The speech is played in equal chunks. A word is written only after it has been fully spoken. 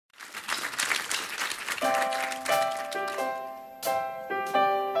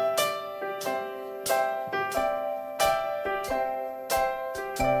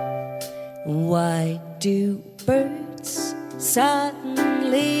Why do birds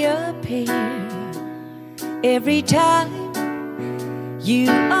suddenly appear every time you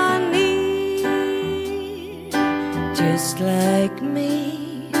are near? Just like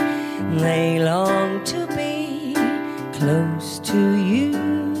me, they long to be close to you.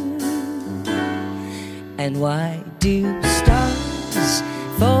 And why do stars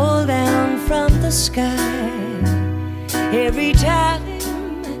fall down from the sky every time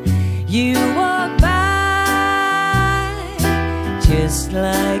you walk by? Just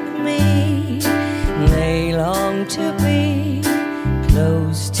like me, they long to be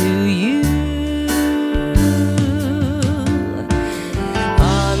close to you.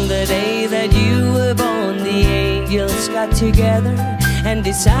 On the day that you were born, the angels got together and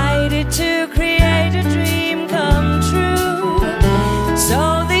decided to create a dream come true.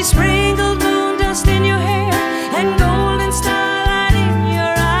 So they sprinkled moon dust in your hair and golden starlight in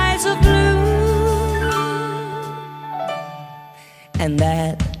your eyes of blue. And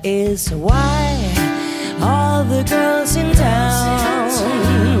that is why all the girls in town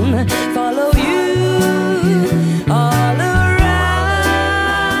follow you all around.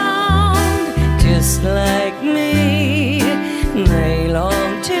 Just like me, they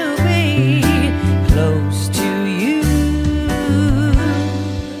long to be close to you.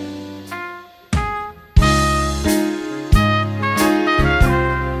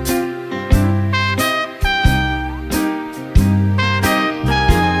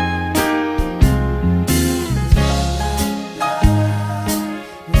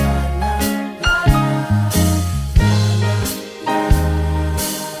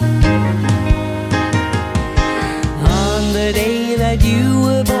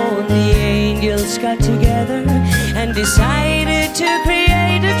 Got together and decided to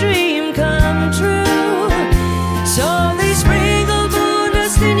create a dream come true. So they sprinkled moon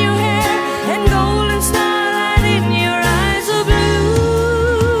dust in your hair and golden starlight in your eyes of blue.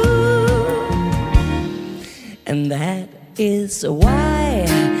 And that is why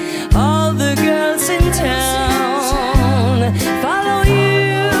all the girls in town follow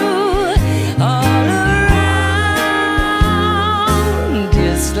you all around.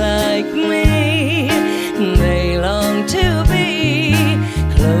 Just like me, they long to be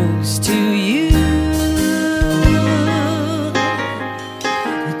close to you.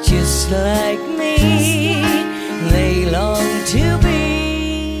 Just like me, they long to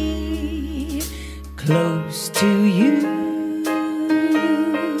be close to you.